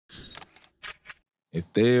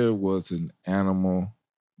If there was an animal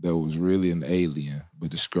that was really an alien, but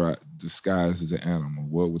disguised as an animal,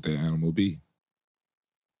 what would that animal be?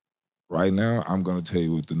 Right now, I'm going to tell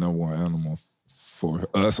you what the number one animal for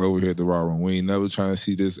us over here at the Raw Room. We ain't never trying to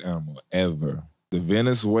see this animal, ever. The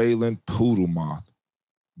Venezuelan poodle moth.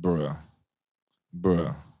 Bruh.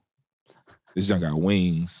 This junk got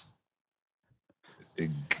wings. It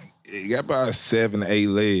got about 7 to 8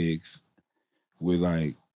 legs with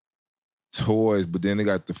like toys, but then they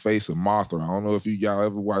got the face of Mothra. I don't know if y'all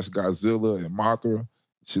ever watched Godzilla and Mothra.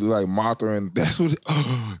 She look like Mothra, and that's what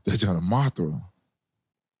that's John Mothra.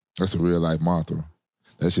 That's a real life Mothra.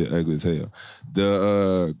 That shit ugly as hell.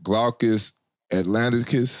 The Glaucus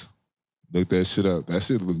atlanticus, look that shit up. That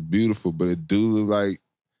shit look beautiful, but it do look like,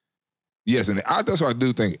 yes, and that's what I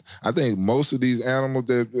do think. I think most of these animals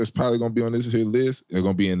that's probably gonna be on this here list are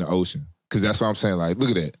gonna be in the ocean. Cause that's what I'm saying. Like,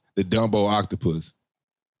 look at that. The Dumbo octopus.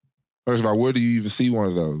 First of all, where do you even see one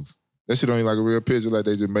of those? That shit ain't like a real picture, like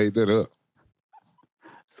they just made that up.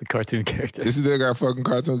 It's a cartoon character. This is that got fucking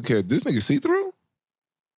cartoon character. This nigga see-through?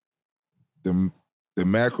 The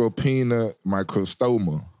Macropina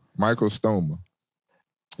microstoma.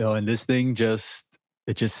 No, and this thing just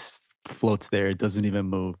floats there. It doesn't even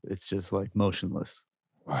move. It's just like motionless.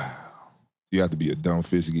 Wow. You have to be a dumb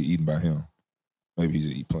fish to get eaten by him. Maybe he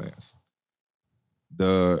just eat plants.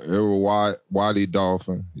 The Irrawaddy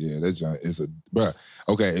dolphin. Yeah, that giant is a... Bruh,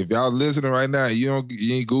 okay, if y'all listening right now, you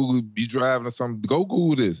ain't Google, be driving or something, go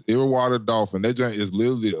Google this. Irrawaddy dolphin. That giant is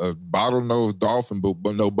literally a bottlenose dolphin,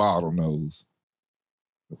 but no bottlenose.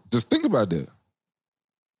 Just think about that.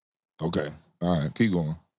 Okay. All right, keep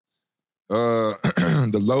going.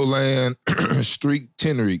 The lowland streaked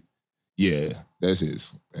teneric. Yeah, that's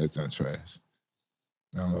trash.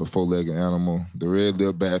 I don't know, 4-legged animal. The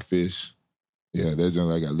red-lipped batfish. Yeah, that just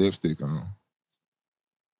like got lipstick on.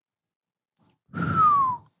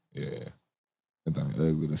 Yeah. That thing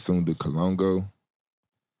ugly. The Sunda Kalongo.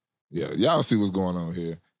 Yeah, y'all see what's going on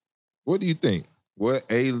here. What do you think? What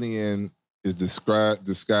alien is disguised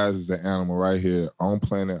as an animal right here on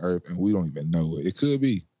planet Earth and we don't even know it? It could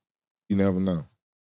be. You never know.